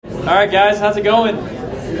All right, guys, how's it going?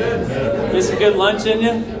 Get some good lunch in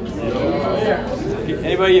you?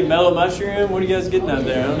 Anybody get mellow mushroom? What are you guys getting out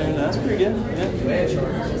there? I don't even know. That's pretty good.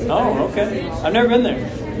 Yeah. Oh, okay. I've never been there.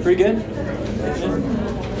 Pretty good.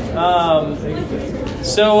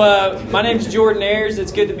 Yeah. My name's Jordan Ayers.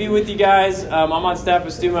 It's good to be with you guys. I'm on staff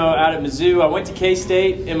with Stumo out at Mizzou. I went to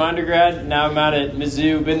K-State in my undergrad. Now I'm out at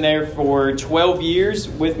Mizzou. Been there for 12 years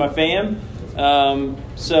with my fam.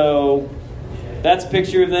 So that's a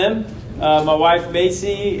picture of them. My wife,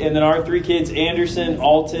 Macy, and then our three kids, Anderson,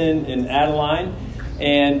 Alton, and Adeline.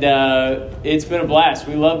 And it's been a blast.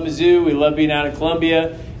 We love Mizzou. We love being out in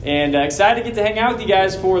Columbia. And excited to get to hang out with you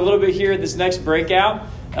guys for a little bit here at this next breakout.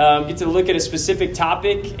 Get to look at a specific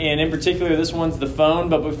topic, and in particular, this one's the phone.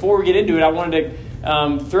 But before we get into it, I wanted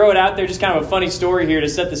to throw it out there, just kind of a funny story here to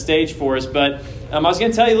set the stage for us. But I was going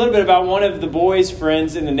to tell you a little bit about one of the boys'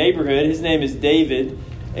 friends in the neighborhood. His name is David.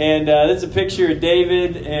 And this is a picture of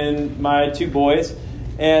David and my two boys.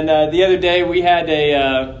 And the other day, we had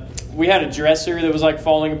a dresser that was like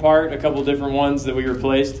falling apart, a couple different ones that we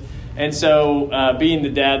replaced. And so, being the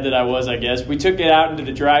dad that I was, I guess, we took it out into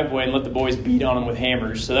the driveway and let the boys beat on them with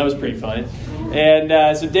hammers. So that was pretty funny.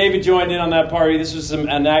 And so David joined in on that party. This was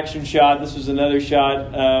an action shot. This was another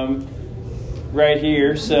shot right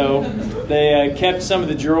here. So they kept some of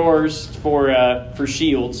the drawers for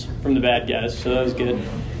shields from the bad guys. So that was good.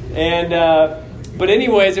 And but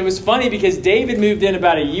anyways, it was funny because David moved in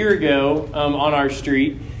about a year ago on our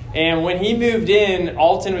street. And when he moved in,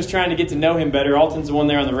 Alton was trying to get to know him better. Alton's the one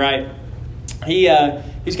there on the right. He's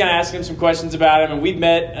kind of asking him some questions about him. And we've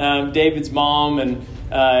met David's mom. And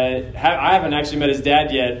I haven't actually met his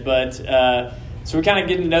dad yet. But so we're kind of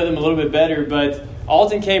getting to know them a little bit better. But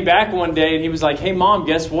Alton came back one day and he was like, "Hey, Mom,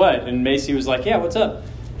 guess what?" And Macy was like, "Yeah, what's up?"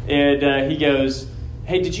 And he goes,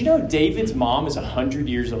 "Hey, did you know David's mom is 100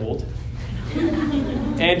 years old?"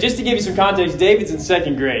 And just to give you some context, David's in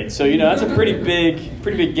second grade. So, that's a pretty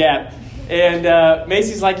big gap. And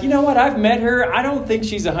Macy's like, "You know what? I've met her. I don't think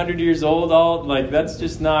she's 100 years old. That's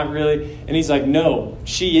just not really." And he's like, "No,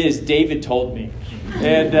 she is. David told me."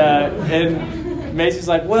 And Macy's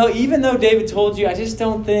like, "Well, even though David told you, I just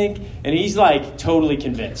don't think." And he's like totally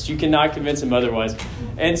convinced. You cannot convince him otherwise.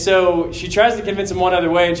 And so she tries to convince him one other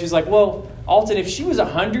way. And she's like, "Well, Alton, if she was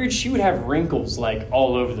 100, she would have wrinkles like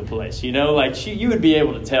all over the place. You would be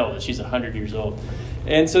able to tell that she's 100 years old."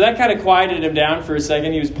 And so that kind of quieted him down for a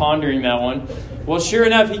second. He was pondering that one. Well, sure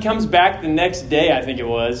enough, he comes back the next day, I think it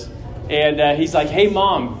was. And he's like, "Hey,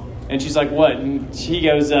 Mom." And she's like, "What?" And he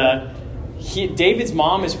goes, "David's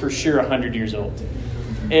mom is for sure 100 years old."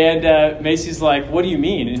 And Macy's like, "What do you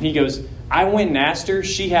mean?" And he goes, "I went and asked her.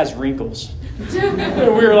 She has wrinkles."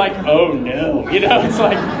 And we were like, "Oh, no." It's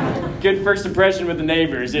like good first impression with the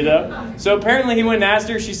neighbors, So apparently he went and asked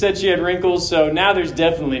her. She said she had wrinkles. So now there's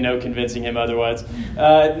definitely no convincing him otherwise.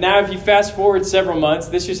 Now, if you fast forward several months,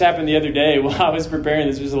 this just happened the other day while I was preparing.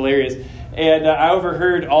 This was hilarious. And I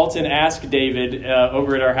overheard Alton ask David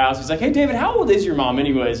over at our house. He's like, "Hey, David, how old is your mom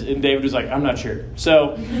anyways?" And David was like, "I'm not sure."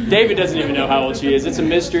 So David doesn't even know how old she is. It's a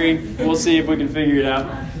mystery. We'll see if we can figure it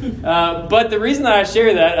out. But the reason that I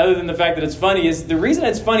share that, other than the fact that it's funny, is the reason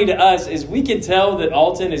it's funny to us is we can tell that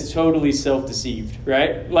Alton is totally self-deceived,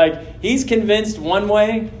 right? Like, he's convinced one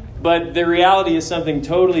way, but the reality is something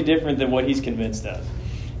totally different than what he's convinced of.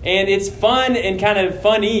 And it's fun and kind of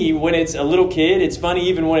funny when it's a little kid. It's funny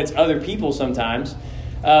even when it's other people sometimes.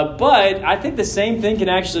 But I think the same thing can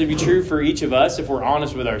actually be true for each of us if we're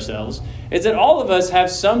honest with ourselves. Is that all of us have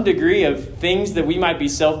some degree of things that we might be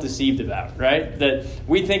self-deceived about, right? That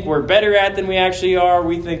we think we're better at than we actually are.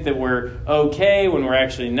 We think that we're okay when we're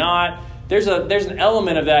actually not. There's an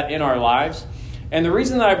element of that in our lives. And the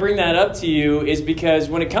reason that I bring that up to you is because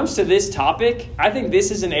when it comes to this topic, I think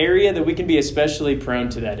this is an area that we can be especially prone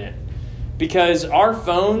to that in. Because our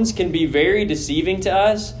phones can be very deceiving to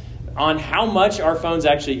us on how much our phones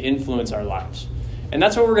actually influence our lives. And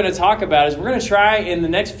that's what we're going to talk about is we're going to try in the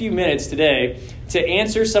next few minutes today to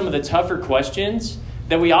answer some of the tougher questions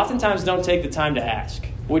that we oftentimes don't take the time to ask.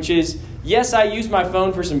 Which is, yes, I use my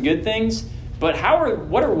phone for some good things, but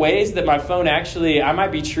what are ways that my phone actually, I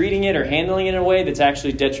might be treating it or handling it in a way that's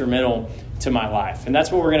actually detrimental to my life? And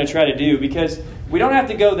that's what we're going to try to do because we don't have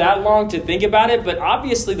to go that long to think about it, but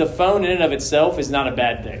obviously the phone in and of itself is not a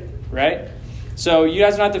bad thing, right? So you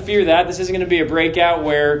guys don't have to fear that. This isn't going to be a breakout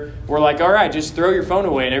where we're like, all right, just throw your phone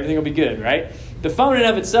away and everything will be good, right? The phone in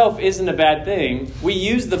and of itself isn't a bad thing. We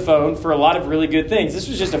use the phone for a lot of really good things. This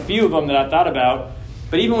was just a few of them that I thought about.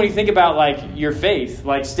 But even when you think about like your faith,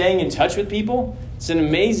 like staying in touch with people, it's an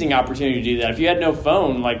amazing opportunity to do that. If you had no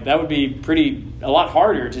phone, like that would be a lot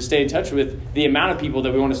harder to stay in touch with the amount of people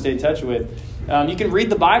that we want to stay in touch with. You can read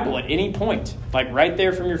the Bible at any point, like right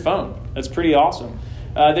there from your phone. That's pretty awesome.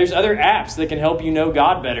 There's other apps that can help you know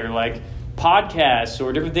God better, like podcasts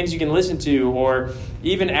or different things you can listen to, or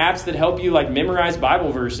even apps that help you like memorize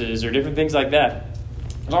Bible verses or different things like that.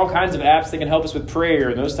 There's all kinds of apps that can help us with prayer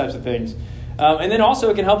and those types of things. And then also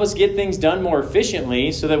it can help us get things done more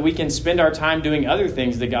efficiently so that we can spend our time doing other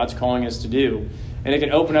things that God's calling us to do. And it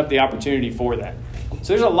can open up the opportunity for that.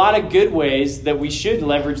 So there's a lot of good ways that we should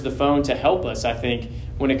leverage the phone to help us, I think,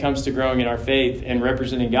 when it comes to growing in our faith and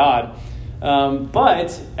representing God.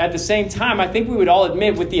 But at the same time, I think we would all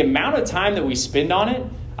admit with the amount of time that we spend on it,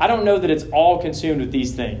 I don't know that it's all consumed with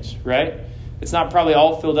these things, right? It's not probably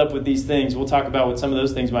all filled up with these things. We'll talk about what some of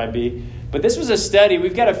those things might be. But this was a study.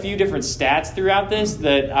 We've got a few different stats throughout this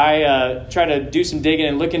that I try to do some digging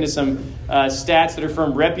and look into some stats that are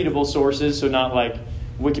from reputable sources, so not like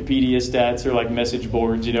Wikipedia stats or like message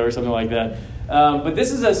boards, or something like that. But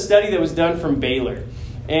this is a study that was done from Baylor.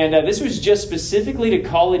 And this was just specifically to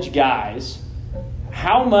college guys.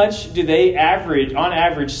 How much do they on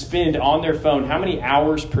average, spend on their phone? How many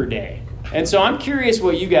hours per day? And so I'm curious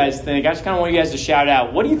what you guys think. I just kind of want you guys to shout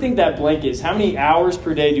out. What do you think that blank is? How many hours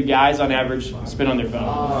per day do guys on average spend on their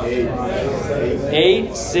phone?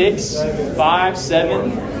 8, 6, 5,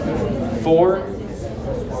 7, 4.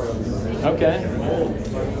 Okay.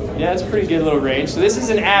 Yeah, that's a pretty good little range. So this is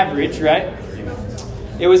an average, right?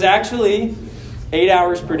 It was actually 8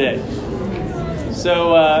 hours per day.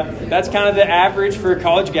 So that's kind of the average for a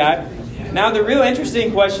college guy. Now, the real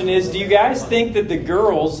interesting question is, do you guys think that the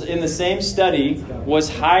girls in the same study was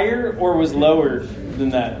higher or was lower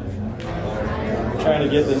than that? I'm trying to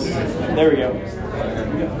get this. There we go.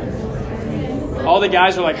 All the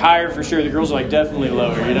guys are like higher for sure. The girls are like definitely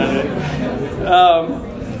lower.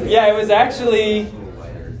 Yeah, it was actually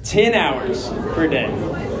 10 hours per day.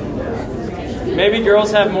 Maybe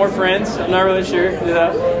girls have more friends. I'm not really sure.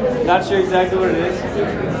 Not sure exactly what it is.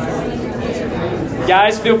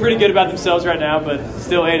 Guys feel pretty good about themselves right now, but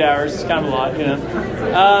still 8 hours is kind of a lot,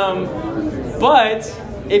 But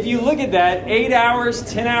if you look at that, 8 hours,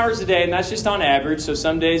 10 hours a day, and that's just on average, so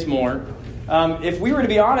some days more. If we were to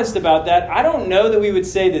be honest about that, I don't know that we would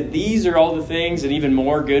say that these are all the things and even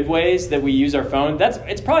more good ways that we use our phone.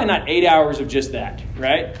 It's probably not 8 hours of just that,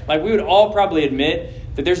 right? Like we would all probably admit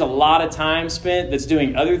that there's a lot of time spent that's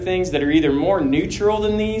doing other things that are either more neutral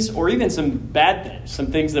than these or even some bad things, some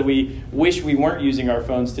things that we wish we weren't using our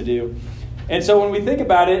phones to do. And so when we think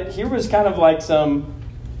about it, here was kind of like some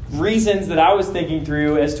reasons that I was thinking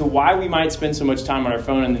through as to why we might spend so much time on our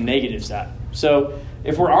phone on the negative side. So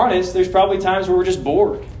if we're honest, there's probably times where we're just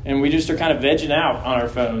bored and we just are kind of vegging out on our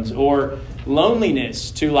phones, or loneliness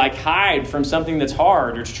to like hide from something that's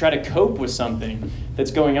hard or to try to cope with something that's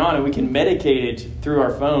going on, and we can medicate it through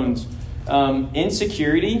our phones.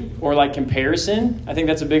 Insecurity or like comparison, I think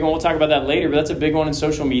that's a big one. We'll talk about that later, but that's a big one in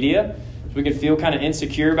social media. We can feel kind of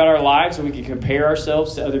insecure about our lives and we can compare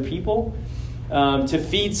ourselves to other people. To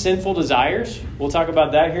feed sinful desires. We'll talk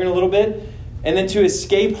about that here in a little bit. And then to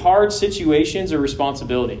escape hard situations or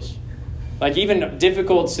responsibilities. Like even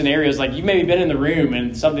difficult scenarios, like you've maybe been in the room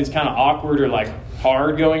and something's kind of awkward or like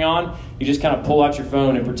hard going on. You just kind of pull out your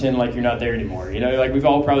phone and pretend like you're not there anymore. Like we've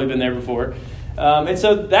all probably been there before. And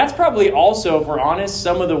so that's probably also, if we're honest,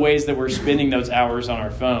 some of the ways that we're spending those hours on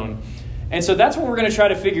our phone. And so that's what we're going to try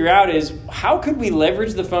to figure out is how could we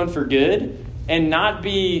leverage the phone for good and not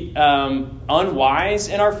be unwise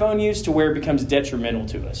in our phone use to where it becomes detrimental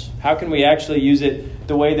to us? How can we actually use it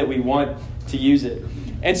the way that we want to use it?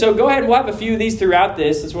 And so go ahead, we'll have a few of these throughout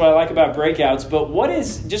this. That's what I like about breakouts. But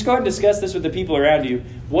just go ahead and discuss this with the people around you.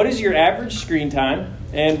 What is your average screen time?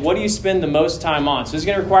 And what do you spend the most time on? So this is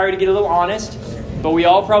going to require you to get a little honest. But we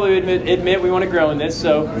all probably admit we want to grow in this.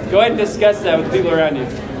 So go ahead and discuss that with the people around you.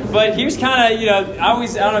 But here's kind of, I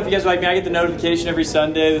don't know if you guys are like me, I get the notification every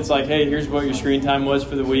Sunday that's like, hey, here's what your screen time was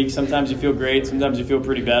for the week. Sometimes you feel great. Sometimes you feel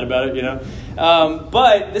pretty bad about it,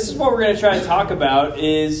 But this is what we're going to try to talk about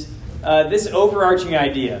is this overarching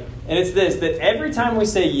idea. And it's this, that every time we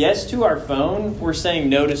say yes to our phone, we're saying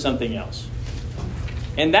no to something else.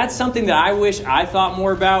 And that's something that I wish I thought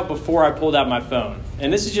more about before I pulled out my phone.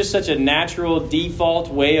 And this is just such a natural default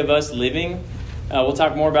way of us living. We'll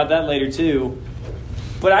talk more about that later too.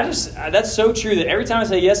 But that's so true that every time I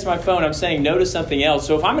say yes to my phone, I'm saying no to something else.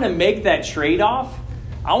 So if I'm going to make that trade-off,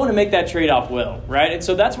 I want to make that trade-off well, right? And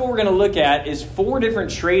so that's what we're going to look at is 4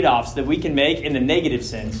 different trade-offs that we can make in the negative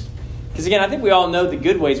sense. Because again, I think we all know the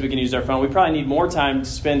good ways we can use our phone. We probably need more time to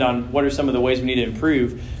spend on what are some of the ways we need to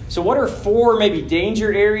improve. So what are 4 maybe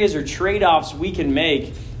danger areas or trade-offs we can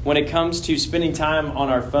make when it comes to spending time on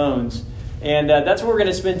our phones? And that's what we're going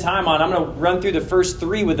to spend time on. I'm going to run through the first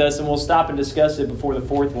three with us, and we'll stop and discuss it before the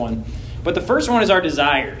fourth one. But the first one is our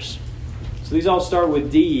desires. So these all start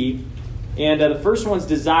with D. And the first one's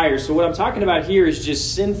desires. So what I'm talking about here is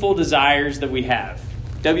just sinful desires that we have.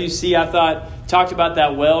 WC, I thought, talked about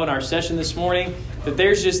that well in our session this morning, that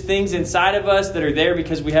there's just things inside of us that are there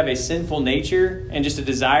because we have a sinful nature and just a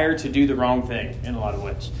desire to do the wrong thing in a lot of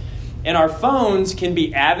ways. And our phones can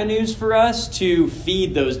be avenues for us to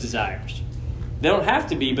feed those desires. They don't have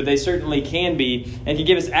to be, but they certainly can be, and can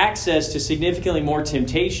give us access to significantly more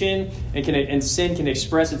temptation, and sin can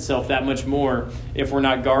express itself that much more if we're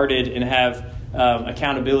not guarded and have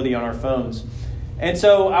accountability on our phones. And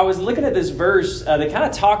so I was looking at this verse that kind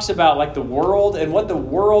of talks about like the world and what the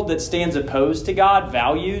world that stands opposed to God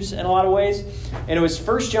values in a lot of ways. And it was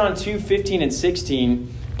 1 John 2:15 and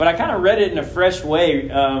 16, but I kind of read it in a fresh way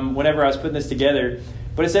whenever I was putting this together.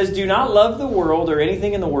 But it says, "Do not love the world or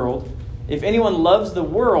anything in the world. If anyone loves the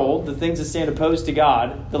world, the things that stand opposed to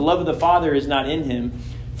God, the love of the Father is not in him.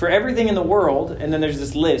 For everything in the world," and then there's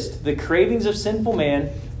this list, "the cravings of sinful man,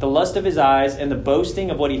 the lust of his eyes, and the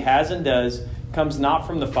boasting of what he has and does, comes not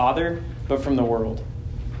from the Father, but from the world."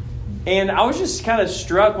 And I was just kind of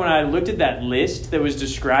struck when I looked at that list that was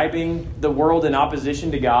describing the world in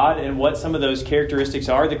opposition to God and what some of those characteristics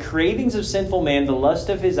are. The cravings of sinful man, the lust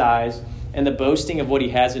of his eyes, and the boasting of what he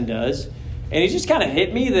has and does. And it just kind of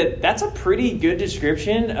hit me that that's a pretty good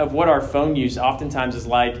description of what our phone use oftentimes is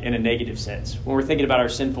like in a negative sense when we're thinking about our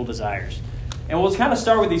sinful desires. And we'll kind of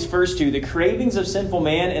start with these first two, the cravings of sinful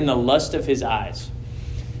man and the lust of his eyes.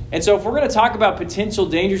 And so if we're going to talk about potential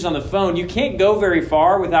dangers on the phone, you can't go very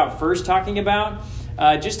far without first talking about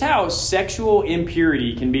just how sexual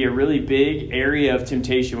impurity can be a really big area of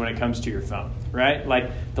temptation when it comes to your phone, right?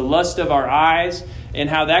 Like the lust of our eyes and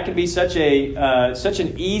how that can be such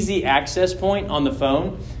an easy access point on the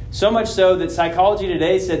phone. So much so that Psychology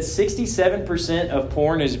Today said 67% of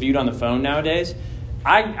porn is viewed on the phone nowadays.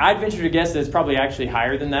 I'd venture to guess that it's probably actually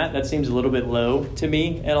higher than that. That seems a little bit low to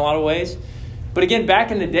me in a lot of ways. But again,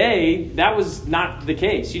 back in the day, that was not the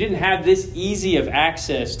case. You didn't have this easy of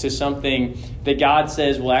access to something that God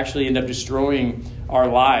says will actually end up destroying our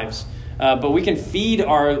lives. But we can feed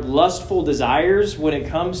our lustful desires when it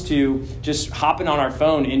comes to just hopping on our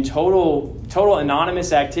phone in total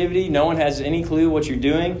anonymous activity. No one has any clue what you're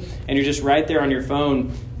doing, and you're just right there on your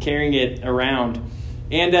phone carrying it around.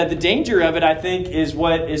 And the danger of it, I think, is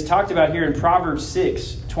what is talked about here in Proverbs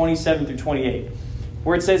 6:27 through 28.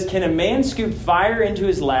 Where it says, "Can a man scoop fire into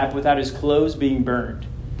his lap without his clothes being burned?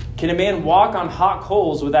 Can a man walk on hot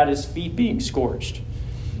coals without his feet being scorched?"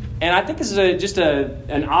 And I think this is just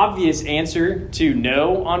an obvious answer to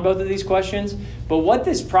no on both of these questions. But what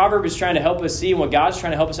this proverb is trying to help us see and what God's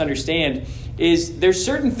trying to help us understand is there's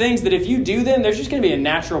certain things that if you do them, there's just going to be a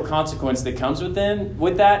natural consequence that comes with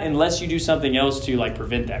that unless you do something else to like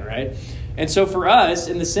prevent that, right? And so for us,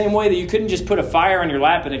 in the same way that you couldn't just put a fire on your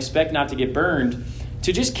lap and expect not to get burned,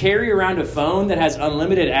 to just carry around a phone that has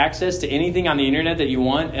unlimited access to anything on the internet that you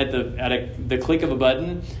want at the click of a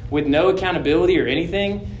button with no accountability or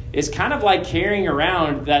anything is kind of like carrying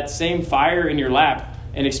around that same fire in your lap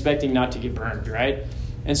and expecting not to get burned, right?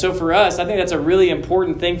 And so for us, I think that's a really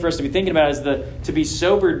important thing for us to be thinking about is to be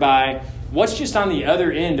sobered by what's just on the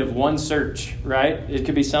other end of one search, right? It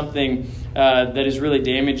could be something that is really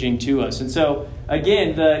damaging to us. And so,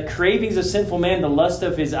 again, the cravings of sinful man, the lust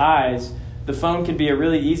of his eyes, the phone can be a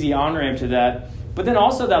really easy on-ramp to that. But then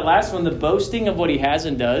also that last one, the boasting of what he has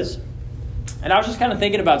and does. And I was just kind of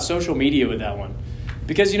thinking about social media with that one.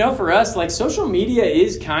 Because, for us, like social media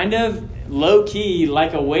is kind of low-key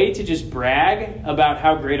like a way to just brag about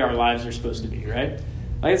how great our lives are supposed to be, right?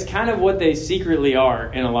 Like it's kind of what they secretly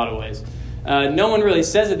are in a lot of ways. No one really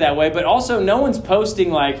says it that way, but also no one's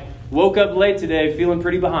posting like, woke up late today feeling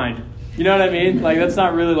pretty behind. You know what I mean? Like that's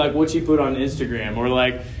not really like what you put on Instagram or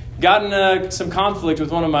like, gotten some conflict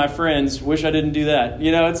with one of my friends. Wish I didn't do that.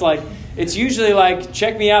 It's like, it's usually like,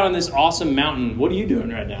 check me out on this awesome mountain. What are you doing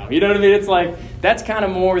right now? You know what I mean? It's like, that's kind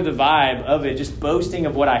of more the vibe of it. Just boasting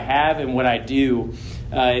of what I have and what I do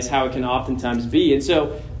is how it can oftentimes be. And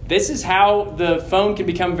so this is how the phone can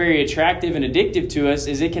become very attractive and addictive to us,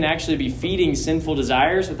 is it can actually be feeding sinful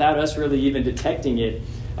desires without us really even detecting it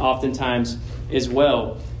oftentimes as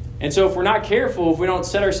well. And so if we're not careful, if we don't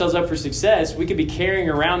set ourselves up for success, we could be carrying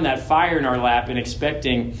around that fire in our lap and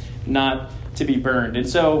expecting not to be burned. And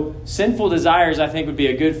so sinful desires, I think, would be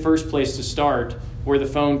a good first place to start, where the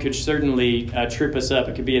phone could certainly trip us up.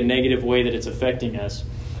 It could be a negative way that it's affecting us.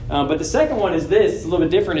 But the second one is this, it's a little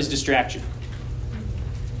bit different, is distraction.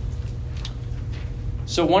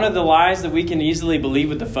 So one of the lies that we can easily believe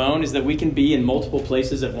with the phone is that we can be in multiple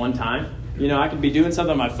places at one time. You know, I can be doing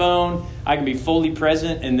something on my phone. I can be fully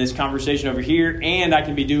present in this conversation over here, and I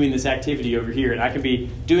can be doing this activity over here. And I can be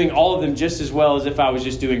doing all of them just as well as if I was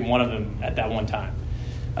just doing one of them at that one time.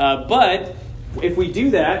 But if we do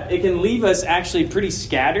that, it can leave us actually pretty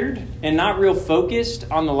scattered and not real focused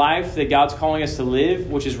on the life that God's calling us to live,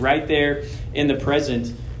 which is right there in the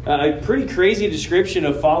present. A pretty crazy description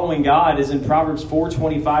of following God is in Proverbs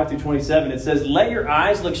 4:25 through 27. It says, "Let your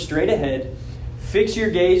eyes look straight ahead, fix your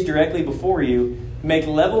gaze directly before you, make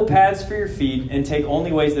level paths for your feet, and take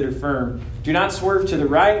only ways that are firm. Do not swerve to the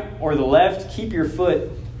right or the left. Keep your foot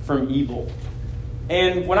from evil."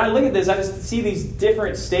 And when I look at this, I just see these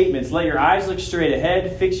different statements. Let your eyes look straight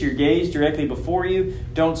ahead, fix your gaze directly before you,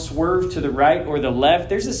 don't swerve to the right or the left.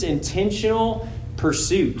 There's this intentional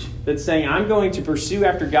pursuit that's saying, I'm going to pursue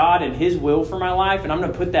after God and His will for my life, and I'm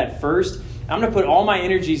going to put that first. I'm going to put all my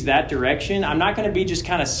energies that direction. I'm not going to be just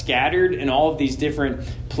kind of scattered in all of these different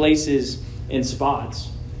places and spots.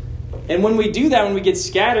 And when we do that, when we get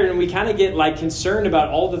scattered and we kind of get like concerned about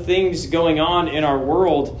all the things going on in our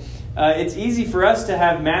world, it's easy for us to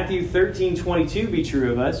have Matthew 13:22 be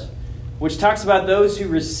true of us, which talks about those who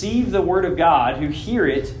receive the word of God, who hear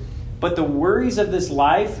it, but the worries of this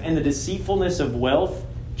life and the deceitfulness of wealth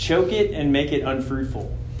choke it and make it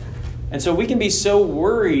unfruitful. And so we can be so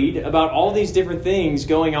worried about all these different things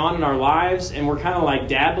going on in our lives, and we're kind of like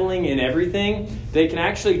dabbling in everything, that it can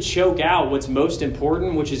actually choke out what's most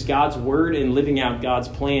important, which is God's word and living out God's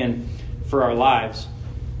plan for our lives.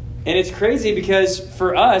 And it's crazy because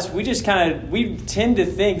for us, we tend to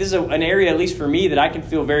think, this is an area, at least for me, that I can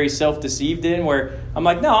feel very self-deceived in, where I'm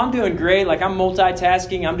like, no, I'm doing great. Like, I'm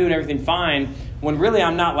multitasking. I'm doing everything fine, when really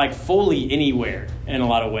I'm not like fully anywhere in a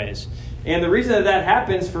lot of ways. And the reason that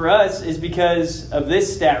happens for us is because of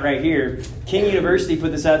this stat right here. King University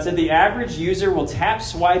put this out. It said the average user will tap,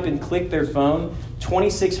 swipe, and click their phone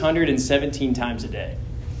 2,617 times a day.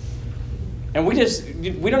 And we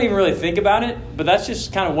don't even really think about it, but that's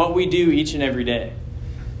just kind of what we do each and every day.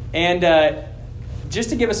 And just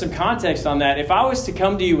to give us some context on that, if I was to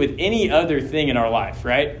come to you with any other thing in our life,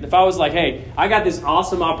 right? If I was like, hey, I got this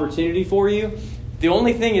awesome opportunity for you. The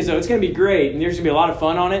only thing is, though, it's going to be great, and there's going to be a lot of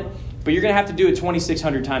fun on it, but you're going to have to do it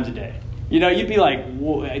 2,600 times a day. You know, you'd be like,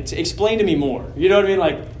 well, explain to me more. You know what I mean?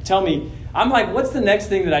 Like, tell me. I'm like, what's the next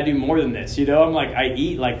thing that I do more than this? You know, I'm like, I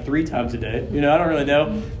eat like 3 times a day. You know, I don't really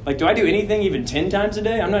know. Like, do I do anything even 10 times a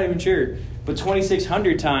day? I'm not even sure. But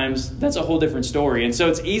 2,600 times, that's a whole different story. And so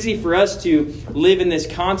it's easy for us to live in this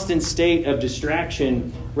constant state of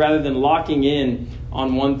distraction rather than locking in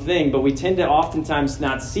on one thing. But we tend to oftentimes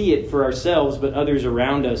not see it for ourselves, but others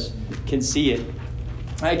around us can see it.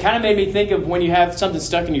 It kind of made me think of when you have something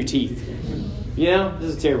stuck in your teeth. You know,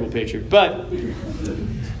 this is a terrible picture. But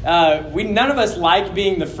none of us like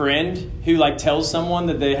being the friend who like tells someone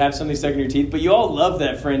that they have something stuck in your teeth, but you all love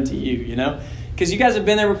that friend to you know? Because you guys have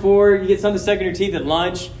been there before. You get something stuck in your teeth at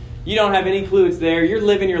lunch. You don't have any clue it's there. You're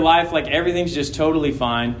living your life like everything's just totally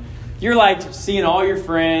fine. You're like seeing all your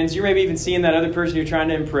friends. You're maybe even seeing that other person you're trying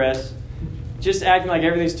to impress. Just acting like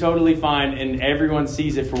everything's totally fine, and everyone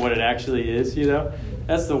sees it for what it actually is, you know?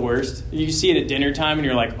 That's the worst. You see it at dinner time and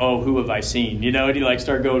you're like, oh, who have I seen? You know, and you like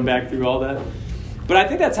start going back through all that. But I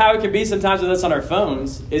think that's how it can be sometimes with us on our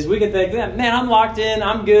phones, is we can think, man, I'm locked in,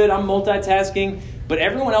 I'm good, I'm multitasking. But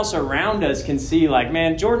everyone else around us can see like,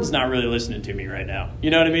 man, Jordan's not really listening to me right now. You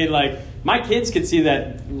know what I mean? Like, my kids could see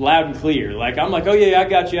that loud and clear. Like, I'm like, oh yeah, I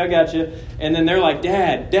got you. And then they're like,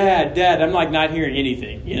 Dad. I'm like not hearing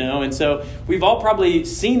anything, you know? And so we've all probably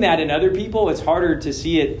seen that in other people. It's harder to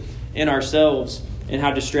see it in ourselves and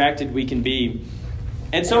how distracted we can be.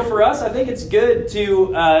 And so for us, I think it's good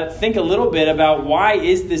to think a little bit about, why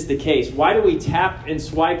is this the case? Why do we tap and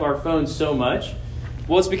swipe our phones so much?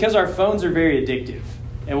 Well, it's because our phones are very addictive.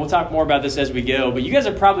 And we'll talk more about this as we go. But you guys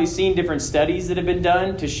have probably seen different studies that have been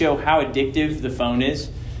done to show how addictive the phone is.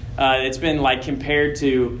 It's been like compared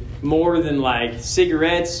to more than like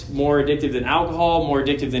cigarettes, more addictive than alcohol, more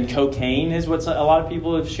addictive than cocaine is what a lot of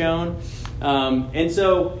people have shown. And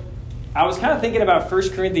so I was kind of thinking about 1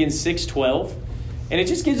 Corinthians 6:12. And it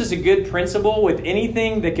just gives us a good principle with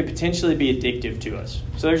anything that could potentially be addictive to us.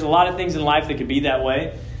 So there's a lot of things in life that could be that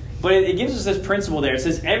way. But it gives us this principle there. It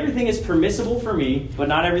says, everything is permissible for me, but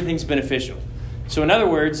not everything's beneficial. So in other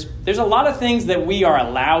words, there's a lot of things that we are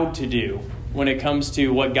allowed to do when it comes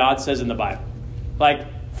to what God says in the Bible. Like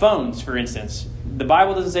phones, for instance. The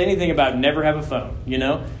Bible doesn't say anything about never have a phone, you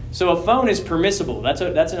know? So a phone is permissible. That's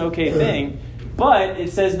an okay thing. But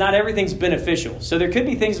it says not everything's beneficial. So there could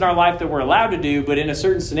be things in our life that we're allowed to do, but in a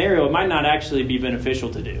certain scenario, it might not actually be beneficial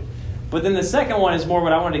to do. But then the second one is more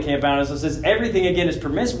what I wanted to camp out on. It says everything, again, is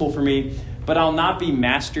permissible for me, but I'll not be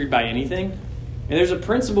mastered by anything. And there's a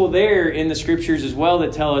principle there in the scriptures as well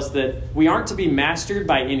that tell us that we aren't to be mastered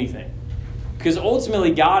by anything. Because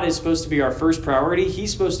ultimately, God is supposed to be our first priority.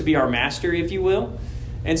 He's supposed to be our master, if you will.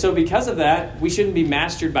 And so because of that, we shouldn't be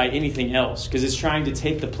mastered by anything else, because it's trying to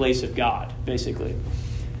take the place of God, basically.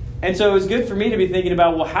 And so it was good for me to be thinking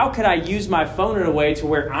about, well, how could I use my phone in a way to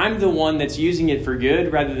where I'm the one that's using it for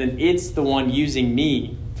good rather than it's the one using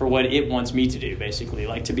me for what it wants me to do, basically,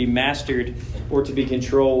 like to be mastered or to be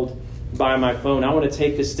controlled by my phone. I want to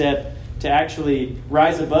take the step to actually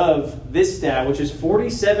rise above this stat, which is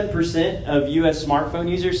 47% of U.S. smartphone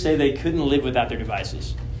users say they couldn't live without their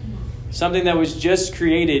devices. Something that was just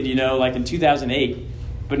created, like in 2008,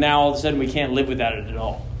 but now all of a sudden we can't live without it at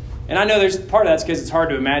all. And I know there's part of that's because it's hard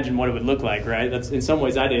to imagine what it would look like, right? That's in some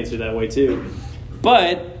ways I'd answer that way too.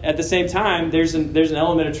 But at the same time, there's an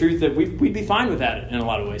element of truth that we'd be fine without it in a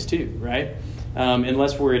lot of ways too, right?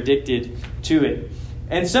 Unless we're addicted to it.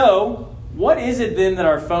 And so, what is it then that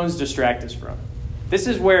our phones distract us from? This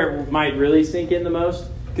is where it might really sink in the most.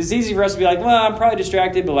 Because it's easy for us to be like, well, I'm probably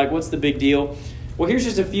distracted, but what's the big deal? Well, here's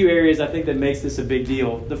just a few areas I think that makes this a big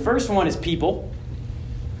deal. The first one is people.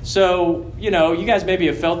 So, you guys maybe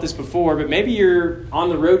have felt this before, but maybe you're on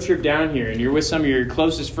the road trip down here and you're with some of your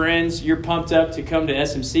closest friends. You're pumped up to come to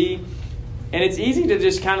SMC. And it's easy to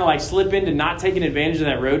just kind of slip into not taking advantage of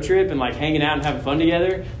that road trip and hanging out and having fun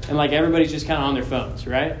together. And everybody's just kind of on their phones,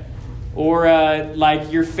 right? Or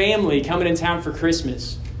your family coming in town for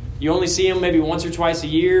Christmas. You only see them maybe once or twice a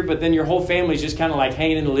year, but then your whole family's just kind of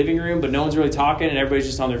hanging in the living room, but no one's really talking and everybody's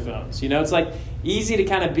just on their phones. It's easy to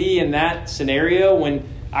kind of be in that scenario when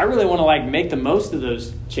I really want to make the most of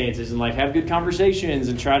those chances and have good conversations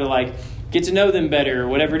and try to get to know them better or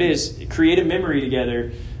whatever it is, create a memory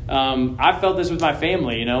together. I felt this with my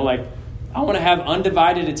family, I want to have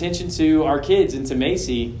undivided attention to our kids and to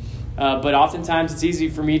Macy, but oftentimes it's easy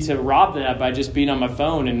for me to rob that by just being on my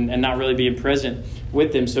phone and not really being present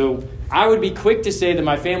with them. So I would be quick to say that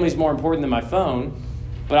my family is more important than my phone,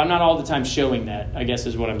 but I'm not all the time showing that, I guess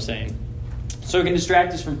is what I'm saying. So it can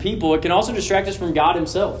distract us from people. It can also distract us from God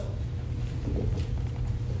himself.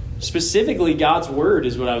 Specifically, God's word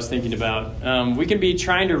is what I was thinking about. We can be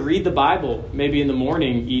trying to read the Bible maybe in the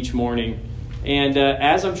morning each morning. And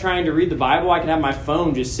as I'm trying to read the Bible, I can have my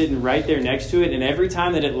phone just sitting right there next to it. And every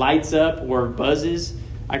time that it lights up or buzzes,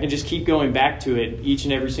 I can just keep going back to it each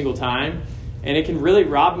and every single time. And it can really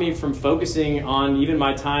rob me from focusing on even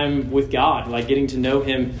my time with God, getting to know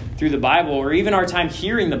him through the Bible, or even our time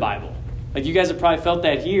hearing the Bible. You guys have probably felt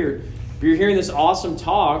that here. If you're hearing this awesome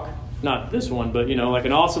talk, not this one, but,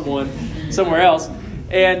 an awesome one somewhere else.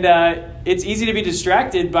 And it's easy to be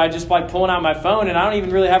distracted by just pulling out my phone, and I don't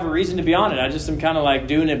even really have a reason to be on it. I just am kind of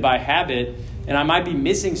doing it by habit, and I might be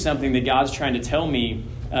missing something that God's trying to tell me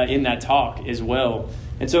in that talk as well.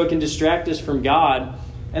 And so it can distract us from God.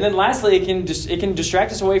 And then lastly, it can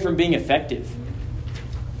distract us away from being effective.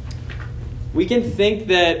 We can think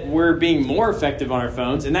that we're being more effective on our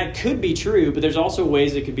phones, and that could be true, but there's also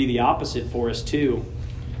ways it could be the opposite for us too.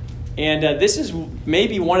 And this is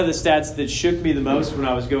maybe one of the stats that shook me the most when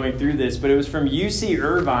I was going through this, but it was from UC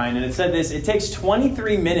Irvine, and it said this: it takes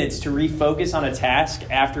 23 minutes to refocus on a task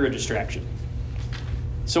after a distraction.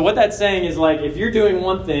 So what that's saying is if you're doing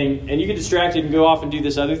one thing and you get distracted and go off and do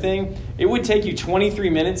this other thing, it would take you 23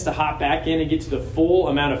 minutes to hop back in and get to the full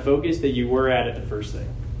amount of focus that you were at the first thing.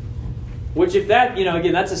 Which if that,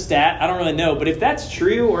 again, that's a stat, I don't really know. But if that's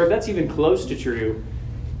true, or if that's even close to true,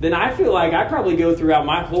 then I feel like I probably go throughout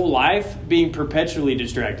my whole life being perpetually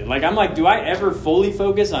distracted. Do I ever fully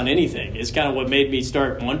focus on anything? It's kind of what made me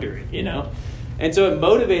start wondering, And so it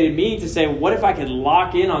motivated me to say, what if I could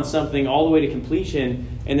lock in on something all the way to completion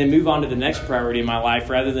and then move on to the next priority in my life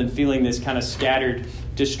rather than feeling this kind of scattered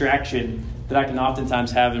distraction that I can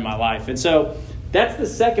oftentimes have in my life. And so that's the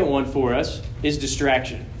second one for us, is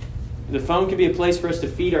distraction. The phone can be a place for us to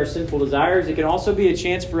feed our sinful desires. It can also be a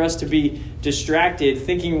chance for us to be distracted,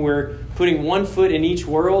 thinking we're putting one foot in each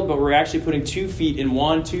world, but we're actually putting 2 feet in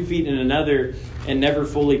one, 2 feet in another, and never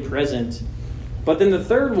fully present. But then the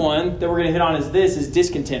third one that we're going to hit on is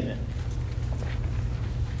discontentment.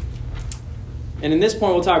 And in this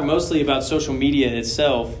point, we'll talk mostly about social media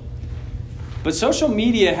itself. But social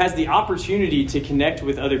media has the opportunity to connect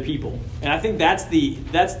with other people. And I think that's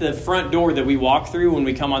the front door that we walk through when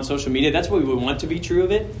we come on social media. That's what we would want to be true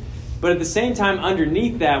of it. But at the same time,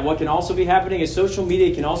 underneath that, what can also be happening is social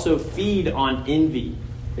media can also feed on envy,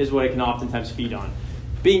 is what it can oftentimes feed on.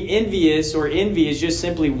 Being envious, or envy, is just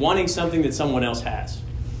simply wanting something that someone else has.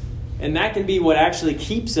 And that can be what actually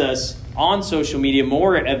keeps us on social media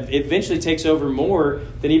more. It eventually takes over more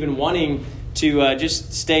than even wanting to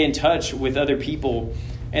just stay in touch with other people.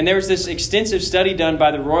 And there was this extensive study done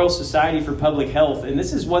by the Royal Society for Public Health, and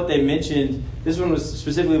this is what they mentioned. This one was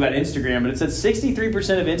specifically about Instagram, but it said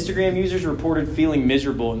 63% of Instagram users reported feeling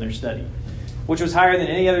miserable in their study, which was higher than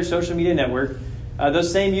any other social media network. Those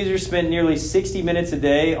same users spent nearly 60 minutes a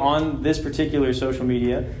day on this particular social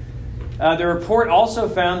media. The report also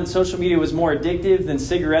found that social media was more addictive than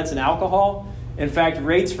cigarettes and alcohol. In fact,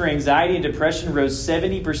 rates for anxiety and depression rose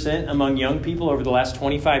 70% among young people over the last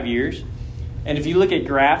 25 years. And if you look at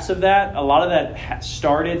graphs of that, a lot of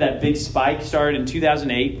that big spike started in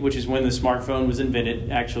 2008, which is when the smartphone was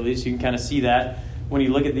invented, actually. So you can kind of see that when you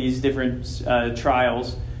look at these different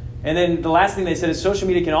trials. And then the last thing they said is social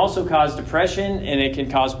media can also cause depression and it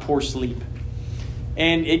can cause poor sleep.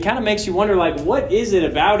 And it kind of makes you wonder, like, what is it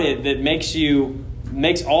about it that makes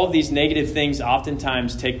all of these negative things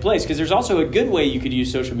oftentimes take place? Because there's also a good way you could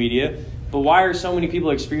use social media. But why are so many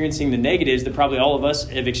people experiencing the negatives that probably all of us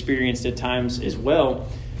have experienced at times as well?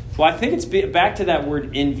 Well, I think it's back to that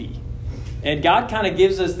word envy. And God kind of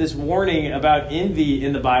gives us this warning about envy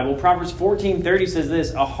in the Bible. Proverbs 14:30 says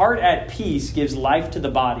this: "A heart at peace gives life to the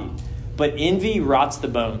body, but envy rots the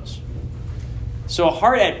bones." So a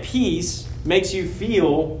heart at peace makes you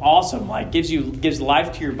feel awesome, like gives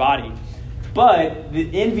life to your body. But the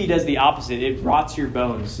envy does the opposite. It rots your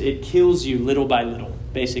bones. It kills you little by little,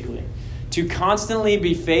 basically. To constantly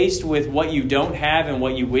be faced with what you don't have and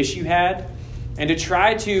what you wish you had, and to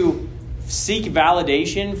try to seek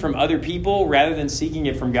validation from other people rather than seeking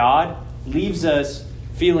it from God, leaves us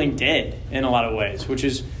feeling dead in a lot of ways, which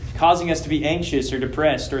is causing us to be anxious or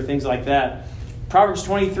depressed or things like that. Proverbs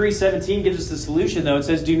 23:17 gives us the solution, though. It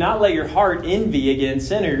says, "Do not let your heart envy against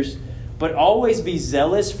sinners, but always be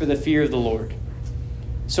zealous for the fear of the Lord."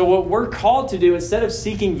 So what we're called to do, instead of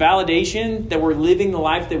seeking validation that we're living the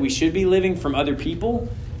life that we should be living from other people,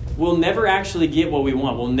 we'll never actually get what we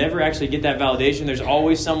want. We'll never actually get that validation. There's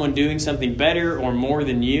always someone doing something better or more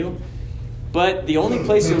than you. But the only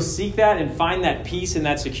place you'll seek that and find that peace and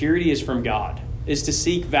that security is from God, is to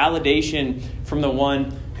seek validation from the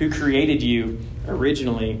one who created you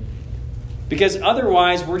originally. Because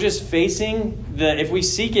otherwise, we're just facing if we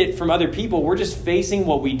seek it from other people, we're just facing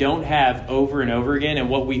what we don't have over and over again and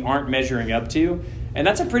what we aren't measuring up to. And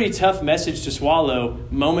that's a pretty tough message to swallow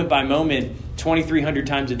moment by moment, 2,300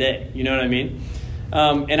 times a day. You know what I mean?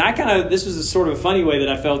 And this was a sort of a funny way that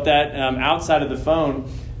I felt that outside of the phone.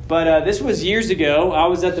 But this was years ago. I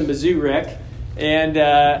was at the Mizzou Rec. And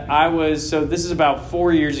this is about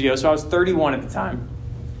 4 years ago. So I was 31 at the time.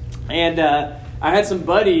 And I had some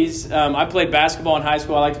buddies. I played basketball in high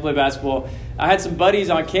school. I like to play basketball. I had some buddies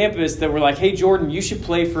on campus that were like, "Hey, Jordan, you should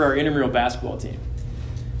play for our intramural basketball team."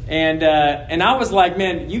 And I was like,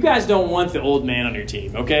 "Man, you guys don't want the old man on your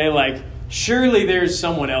team, okay? Like, surely there's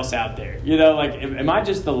someone else out there. You know, like, am I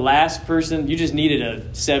just the last person? You just needed a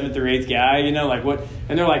 7th or 8th guy, you know, like what?"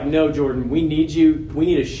 And they're like, "No, Jordan, we need you. We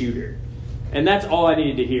need a shooter." And that's all I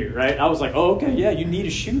needed to hear, right? I was like, "Oh, okay, yeah, you need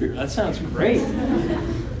a shooter. That sounds great."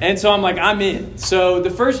 And so I'm like, I'm in. So the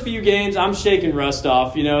first few games, I'm shaking rust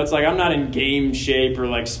off. You know, it's like I'm not in game shape or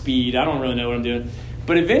like speed. I don't really know what I'm doing.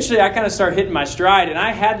 But eventually I kind of start hitting my stride. And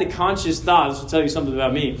I had the conscious thought, this will tell you something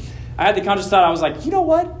about me. I had the conscious thought, I was like, you know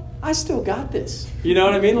what? I still got this. You know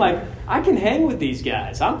what I mean? Like, I can hang with these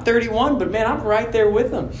guys. I'm 31, but man, I'm right there with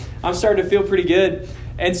them. I'm starting to feel pretty good.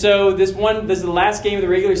 And so this is the last game of the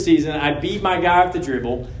regular season. I beat my guy off the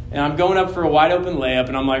dribble. And I'm going up for a wide open layup.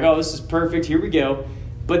 And I'm like, oh, this is perfect. Here we go.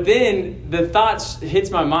 But then the thought hits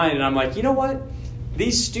my mind, and I'm like, you know what?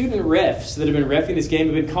 These student refs that have been reffing this game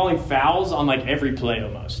have been calling fouls on like every play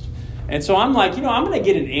almost. And so I'm like, I'm going to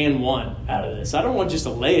get an and one out of this. I don't want just a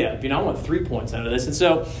layup. I want 3 points out of this. And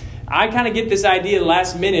so I kind of get this idea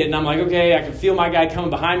last minute, and I'm like, okay, I can feel my guy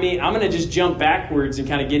coming behind me. I'm going to just jump backwards and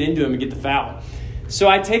kind of get into him and get the foul. So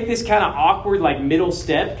I take this kind of awkward like middle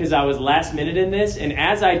step because I was last minute in this. And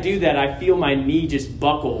as I do that, I feel my knee just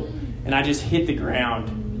buckle. And I just hit the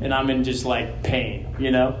ground, and I'm in just like pain,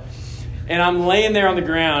 And I'm laying there on the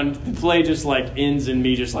ground. The play just like ends in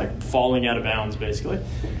me just like falling out of bounds, basically.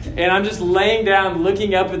 And I'm just laying down,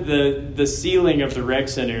 looking up at the ceiling of the rec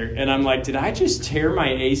center, and I'm like, did I just tear my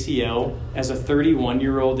ACL as a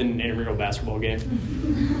 31-year-old in an intramural basketball game?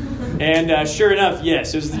 And sure enough,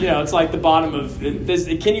 yes. It was, it's like the bottom of this.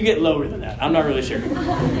 Can you get lower than that? I'm not really sure.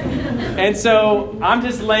 And so I'm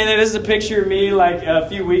just laying there. This is a picture of me like a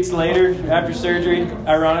few weeks later after surgery,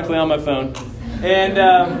 ironically on my phone. And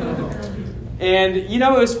And, it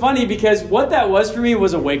was funny because what that was for me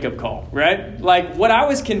was a wake-up call, right? Like, what I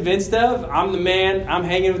was convinced of, I'm the man, I'm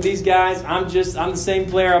hanging with these guys, I'm the same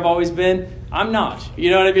player I've always been. I'm not.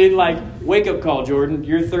 You know what I mean? Like, wake-up call, Jordan,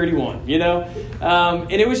 you're 31,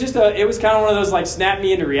 And it was it was kind of one of those, like, snap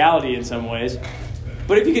me into reality in some ways.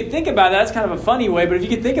 But if you could think about it, that's kind of a funny way, but if you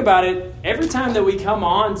could think about it, every time that we come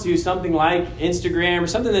on to something like Instagram or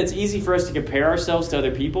something that's easy for us to compare ourselves to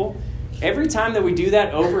other people, every time that we do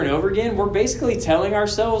that over and over again, we're basically telling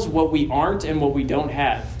ourselves what we aren't and what we don't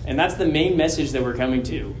have. And that's the main message that we're coming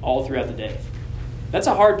to all throughout the day. That's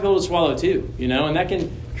a hard pill to swallow too, and that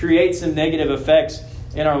can create some negative effects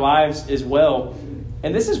in our lives as well.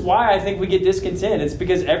 And this is why I think we get discontent. It's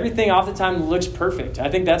because everything oftentimes looks perfect. I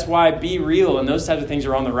think that's why Be Real and those types of things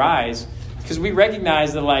are on the rise. Because we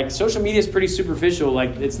recognize that, like, social media is pretty superficial.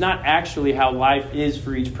 Like, it's not actually how life is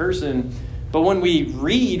for each person. But when we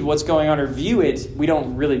read what's going on or view it, we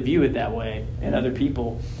don't really view it that way in other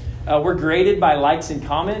people. We're graded by likes and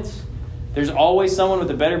comments. There's always someone with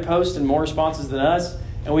a better post and more responses than us.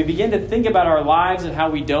 And we begin to think about our lives and how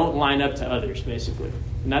we don't line up to others, basically.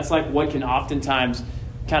 And that's like what can oftentimes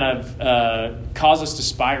kind of cause us to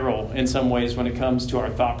spiral in some ways when it comes to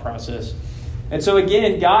our thought process. And so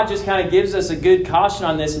again, God just kind of gives us a good caution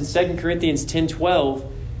on this in 2 Corinthians 10:12,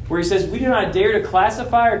 where he says, we do not dare to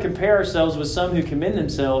classify or compare ourselves with some who commend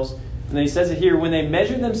themselves. And then he says it here, when they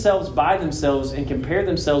measure themselves by themselves and compare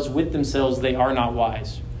themselves with themselves, they are not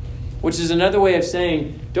wise. Which is another way of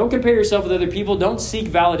saying, don't compare yourself with other people. Don't seek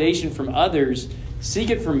validation from others. Seek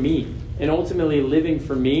it from me and ultimately living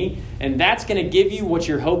for me. And that's going to give you what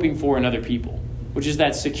you're hoping for in other people, which is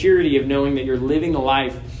that security of knowing that you're living the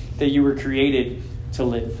life that you were created to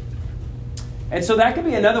live. And so that could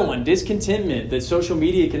be another one, discontentment, that social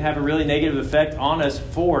media can have a really negative effect on us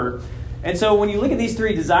for. And so when you look at these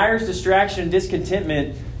three, desires, distraction, and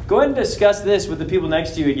discontentment, go ahead and discuss this with the people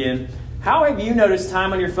next to you again. How have you noticed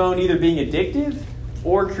time on your phone either being addictive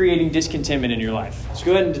or creating discontentment in your life? Let's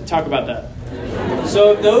go ahead and talk about that.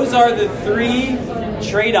 So those are the three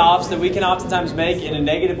trade-offs that we can oftentimes make in a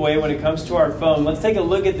negative way when it comes to our phone. Let's take a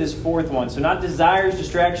look at this fourth one. So not desires,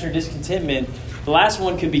 distraction, or discontentment. The last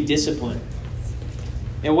one could be discipline.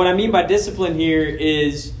 And what I mean by discipline here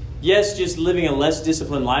is, yes, just living a less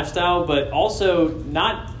disciplined lifestyle, but also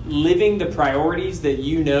not living the priorities that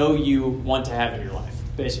you know you want to have in your life,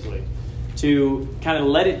 basically. To kind of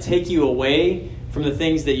let it take you away from the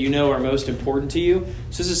things that you know are most important to you.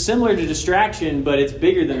 So this is similar to distraction, but it's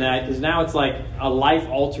bigger than that, because now it's like a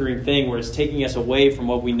life-altering thing where it's taking us away from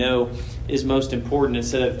what we know is most important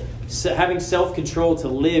instead of having self-control to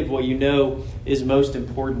live what you know is most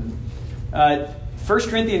important. 1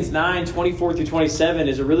 Corinthians 9, 24 through 27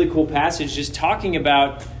 is a really cool passage just talking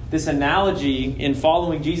about this analogy in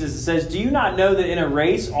following Jesus. It says, do you not know that in a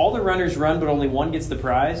race all the runners run, but only one gets the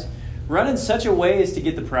prize? Run in such a way as to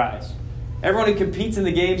get the prize. Everyone who competes in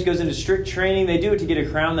the games goes into strict training. They do it to get a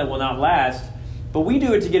crown that will not last, but we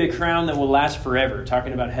do it to get a crown that will last forever,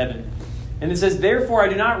 talking about heaven. And it says, therefore I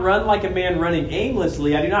do not run like a man running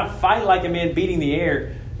aimlessly. I do not fight like a man beating the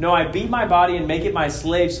air. No, I beat my body and make it my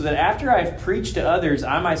slave, so that after I have preached to others,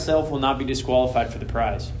 I myself will not be disqualified for the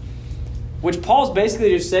prize. Which Paul's basically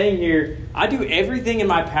just saying here, I do everything in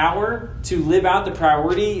my power to live out the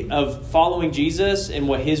priority of following Jesus and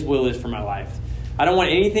what his will is for my life. I don't want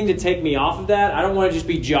anything to take me off of that. I don't want to just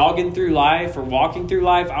be jogging through life or walking through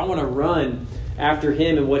life. I want to run after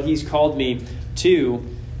him and what he's called me to.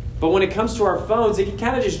 But when it comes to our phones, it can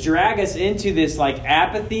kind of just drag us into this like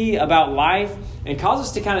apathy about life and cause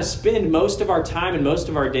us to kind of spend most of our time and most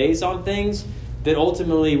of our days on things that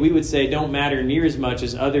ultimately we would say don't matter near as much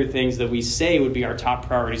as other things that we say would be our top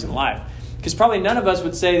priorities in life. Because probably none of us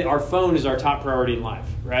would say our phone is our top priority in life,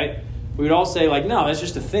 right? We would all say like, no, that's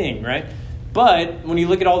just a thing, right? But when you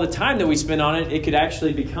look at all the time that we spend on it, it could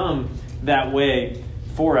actually become that way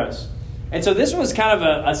for us. And so this was kind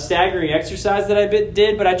of a staggering exercise that I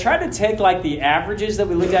did, but I tried to take like the averages that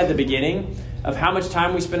we looked at the beginning of how much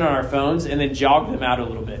time we spend on our phones and then jog them out a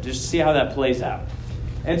little bit, just to see how that plays out.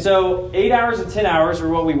 And so 8 hours and 10 hours were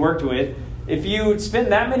what we worked with. If you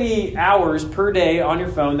spend that many hours per day on your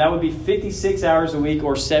phone, that would be 56 hours a week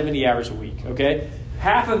or 70 hours a week, okay?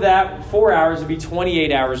 Half of that, 4 hours, would be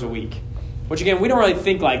 28 hours a week. Which again, we don't really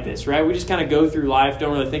think like this, right? We just kind of go through life,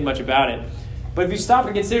 don't really think much about it. But if you stop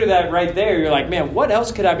and consider that right there, you're like, man, what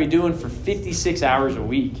else could I be doing for 56 hours a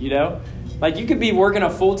week, you know? Like you could be working a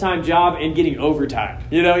full-time job and getting overtime,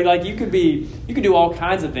 you know? Like you could do all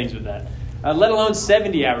kinds of things with that. Let alone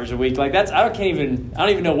 70 hours a week. Like I don't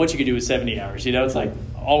even know what you could do with 70 hours. You know, it's like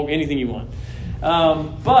anything you want.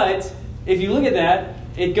 But if you look at that,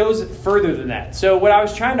 it goes further than that. So what I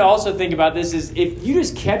was trying to also think about this is if you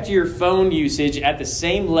just kept your phone usage at the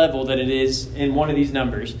same level that it is in one of these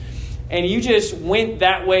numbers, and you just went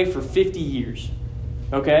that way for 50 years,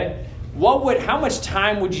 okay? How much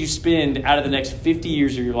time would you spend out of the next 50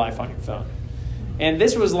 years of your life on your phone? And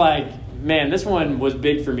this was like, man, this one was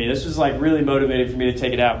big for me. This was like really motivated for me to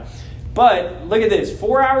take it out. But look at this.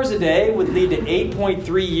 4 hours a day would lead to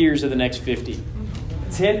 8.3 years of the next 50.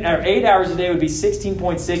 8 hours a day would be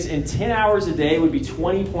 16.6, and 10 hours a day would be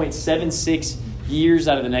 20.76 years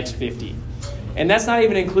out of the next 50. And that's not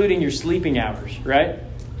even including your sleeping hours, right?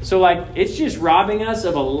 So like it's just robbing us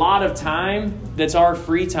of a lot of time that's our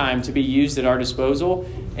free time to be used at our disposal.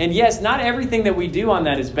 And yes, not everything that we do on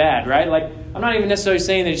that is bad, right? Like I'm not even necessarily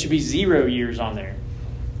saying that it should be 0 years on there.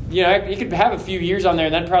 You know, you could have a few years on there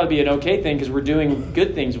and that'd probably be an okay thing because we're doing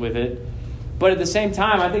good things with it. But at the same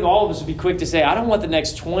time, I think all of us would be quick to say, I don't want the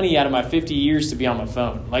next 20 out of my 50 years to be on my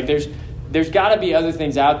phone. Like there's got to be other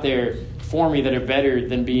things out there for me that are better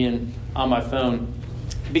than being on my phone.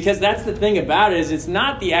 Because that's the thing about it is it's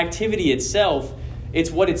not the activity itself,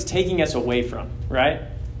 it's what it's taking us away from, right?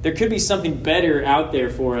 There could be something better out there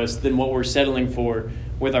for us than what we're settling for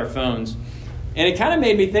with our phones. And it kind of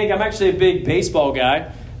made me think, I'm actually a big baseball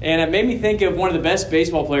guy, and it made me think of one of the best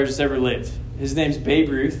baseball players that's ever lived. His name's Babe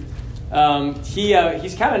Ruth.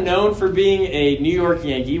 He's kind of known for being a New York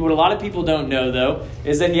Yankee. What a lot of people don't know, though,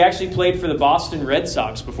 is that he actually played for the Boston Red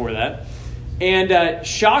Sox before that. And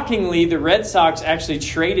shockingly, the Red Sox actually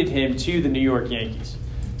traded him to the New York Yankees.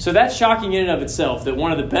 So that's shocking in and of itself, that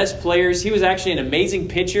one of the best players, he was actually an amazing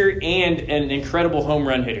pitcher and an incredible home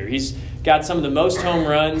run hitter. He's got some of the most home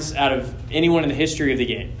runs out of anyone in the history of the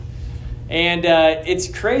game. And it's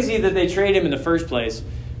crazy that they traded him in the first place.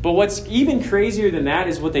 But what's even crazier than that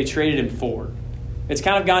is what they traded him for. It's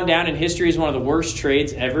kind of gone down in history as one of the worst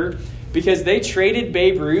trades ever because they traded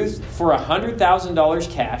Babe Ruth for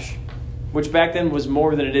 $100,000 cash, which back then was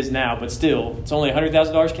more than it is now, but still, it's only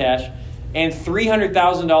 $100,000 cash, and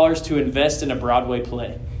 $300,000 to invest in a Broadway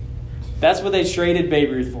play. That's what they traded Babe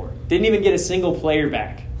Ruth for. Didn't even get a single player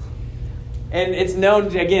back. And it's known,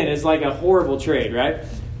 again, as like a horrible trade, right?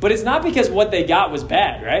 But it's not because what they got was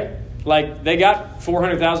bad, right? Like, they got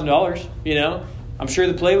 $400,000, you know? I'm sure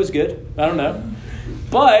the play was good. I don't know.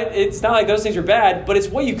 But it's not like those things are bad, but it's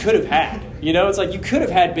what you could have had. You know, it's like you could have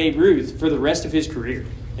had Babe Ruth for the rest of his career,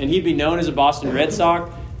 and he'd be known as a Boston Red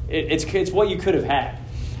Sox. It's what you could have had.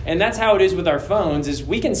 And that's how it is with our phones, is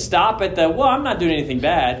we can stop at I'm not doing anything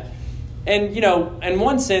bad. And, you know, in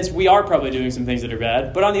one sense, we are probably doing some things that are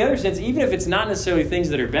bad. But on the other sense, even if it's not necessarily things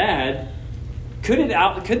that are bad,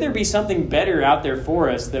 could there be something better out there for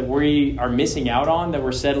us that we are missing out on, that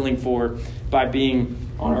we're settling for by being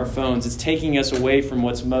on our phones? It's taking us away from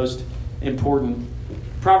what's most important.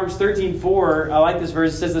 Proverbs 13:4, I like this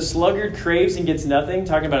verse. It says, the sluggard craves and gets nothing,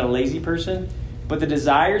 talking about a lazy person, but the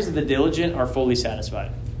desires of the diligent are fully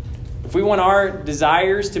satisfied. If we want our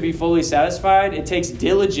desires to be fully satisfied, it takes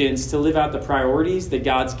diligence to live out the priorities that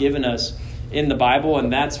God's given us in the Bible,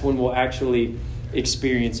 and that's when we'll actually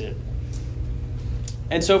experience it.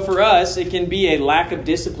 And so for us, it can be a lack of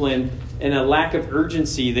discipline and a lack of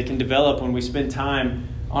urgency that can develop when we spend time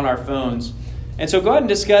on our phones. And so go ahead and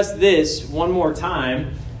discuss this one more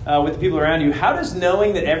time with the people around you. How does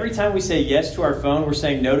knowing that every time we say yes to our phone, we're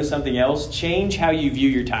saying no to something else, change how you view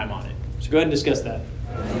your time on it? So go ahead and discuss that.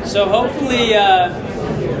 So hopefully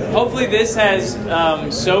this has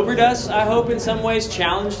sobered us, I hope, in some ways,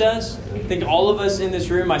 challenged us. I think all of us in this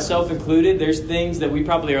room, myself included, there's things that we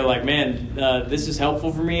probably are like, man, this is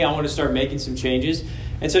helpful for me. I want to start making some changes.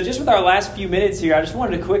 And so just with our last few minutes here, I just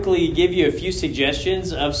wanted to quickly give you a few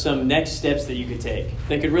suggestions of some next steps that you could take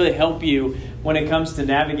that could really help you when it comes to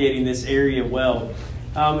navigating this area well.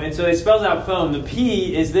 And so it spells out phone. The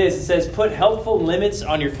P is this. It says put helpful limits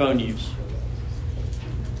on your phone use.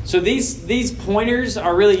 So these pointers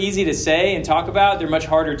are really easy to say and talk about. They're much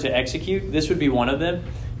harder to execute. This would be one of them.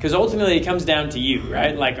 Because ultimately it comes down to you,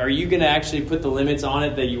 right? Like, are you going to actually put the limits on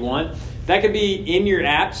it that you want? That could be in your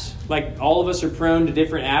apps. Like, all of us are prone to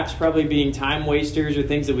different apps probably being time wasters or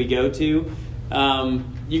things that we go to.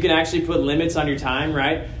 You can actually put limits on your time,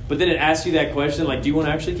 right? But then it asks you that question, like, do you want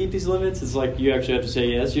to actually keep these limits? It's like you actually have to say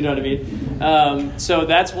yes, you know what I mean? So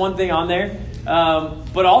that's one thing on there.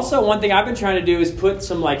 But also one thing I've been trying to do is put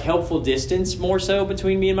some like helpful distance more so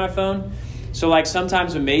between me and my phone. So like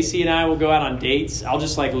sometimes when Macy and I will go out on dates, I'll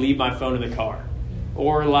just like leave my phone in the car.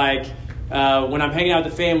 Or like when I'm hanging out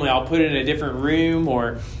with the family, I'll put it in a different room.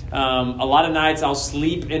 Or a lot of nights I'll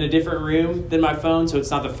sleep in a different room than my phone. So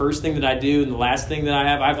it's not the first thing that I do and the last thing that I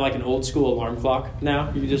have. I have like an old school alarm clock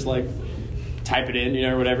now. You can just like type it in,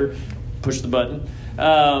 or whatever. Push the button.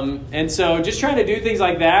 And so just trying to do things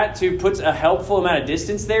like that to put a helpful amount of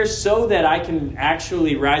distance there so that I can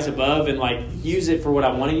actually rise above and like use it for what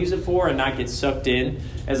I want to use it for and not get sucked in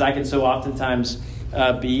as I can so oftentimes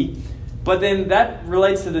be. But then that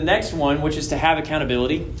relates to the next one, which is to have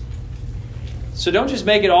accountability. So don't just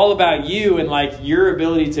make it all about you and like your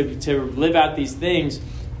ability to live out these things.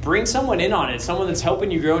 Bring someone in on it. Someone that's helping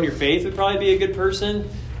you grow in your faith would probably be a good person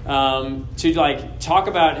to like talk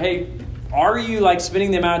about, hey, are you like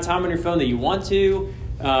spending the amount of time on your phone that you want to?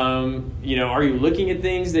 Are you looking at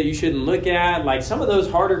things that you shouldn't look at? Like some of those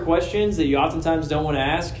harder questions that you oftentimes don't want to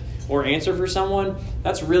ask or answer for someone,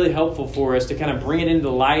 that's really helpful for us to kind of bring it into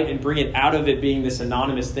the light and bring it out of it being this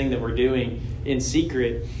anonymous thing that we're doing in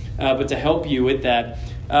secret, but to help you with that.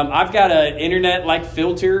 I've got an internet-like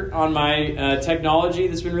filter on my technology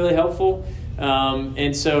that's been really helpful.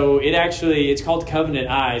 And so it's called Covenant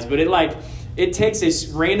Eyes, but it takes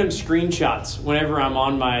random screenshots whenever I'm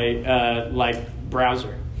on my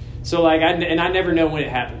browser. So I never know when it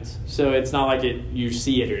happens. So it's not like you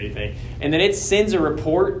see it or anything. And then it sends a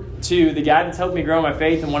report to the guy that's helped me grow in my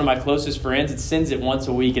faith and one of my closest friends. It sends it once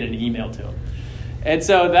a week in an email to him. And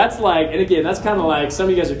so that's and again, that's kind of like, some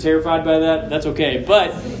of you guys are terrified by that. That's okay.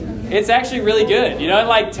 But it's actually really good.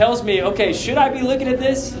 It tells me, okay, should I be looking at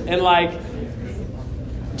this? And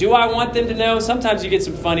do I want them to know? Sometimes you get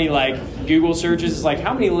some funny Google searches. It's like,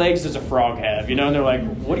 how many legs does a frog have? And they're like,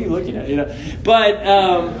 what are you looking at?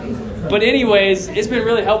 But anyways, it's been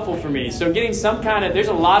really helpful for me. So getting there's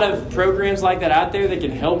a lot of programs like that out there that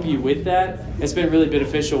can help you with that. It's been really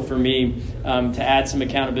beneficial for me to add some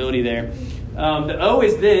accountability there. The O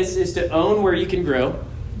is to own where you can grow.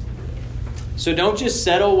 So don't just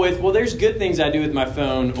settle with, well, there's good things I do with my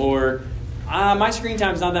phone, or my screen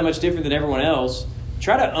time is not that much different than everyone else.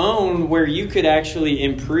 Try to own where you could actually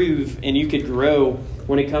improve and you could grow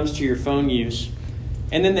when it comes to your phone use.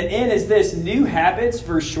 And then the N is this, new habits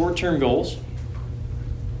versus short-term goals.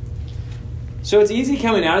 So it's easy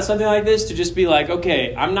coming out of something like this to just be like,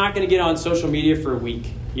 okay, I'm not going to get on social media for a week,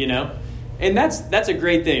 And that's a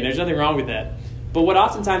great thing. There's nothing wrong with that. But what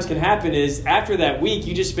oftentimes can happen is after that week,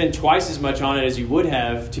 you just spend twice as much on it as you would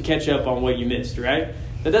have to catch up on what you missed, right?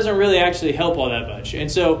 That doesn't really actually help all that much.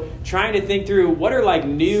 And so trying to think through what are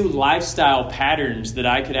new lifestyle patterns that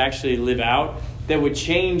I could actually live out that would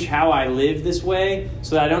change how I live this way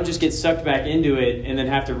so that I don't just get sucked back into it and then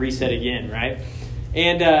have to reset again, right?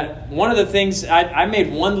 And one of the things, I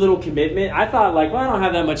made one little commitment. I thought I don't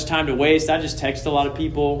have that much time to waste. I just text a lot of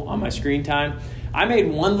people on my screen time. I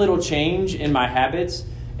made one little change in my habits,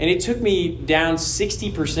 and it took me down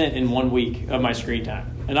 60% in 1 week of my screen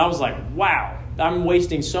time. And I was like, wow, I'm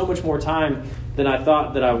wasting so much more time than I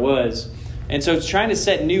thought that I was. And so it's trying to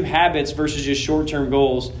set new habits versus just short-term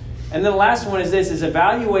goals. And then the last one is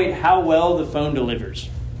evaluate how well the phone delivers.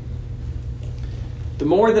 The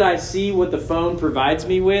more that I see what the phone provides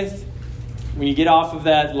me with, when you get off of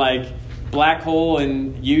that black hole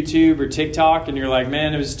in YouTube or TikTok and you're like,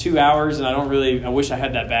 man, it was 2 hours and I wish I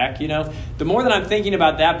had that back, The more that I'm thinking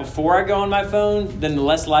about that before I go on my phone, then the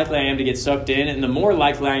less likely I am to get sucked in, and the more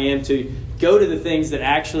likely I am to go to the things that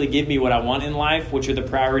actually give me what I want in life, which are the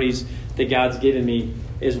priorities that God's given me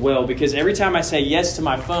as well. Because every time I say yes to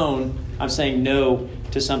my phone, I'm saying no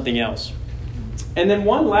to something else. And then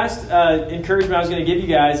one last encouragement I was going to give you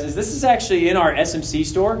guys is this is actually in our SMC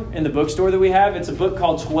store, in the bookstore that we have. It's a book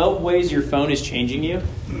called 12 Ways Your Phone is Changing You.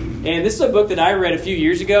 And this is a book that I read a few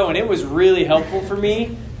years ago, and it was really helpful for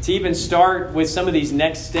me to even start with some of these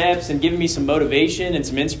next steps and giving me some motivation and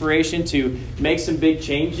some inspiration to make some big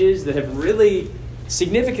changes that have really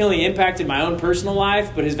significantly impacted my own personal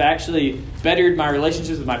life, but has actually bettered my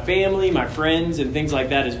relationships with my family, my friends, and things like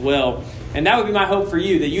that as well. And that would be my hope for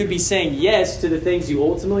you, that you'd be saying yes to the things you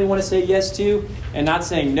ultimately want to say yes to, and not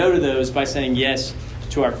saying no to those by saying yes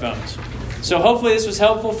to our phones. So hopefully this was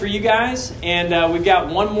helpful for you guys. And we've got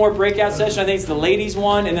one more breakout session. I think it's the ladies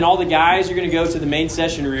one. And then all the guys are going to go to the main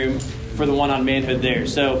session room for the one on manhood there.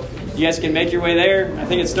 So you guys can make your way there. I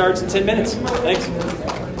think it starts in 10 minutes. Thanks.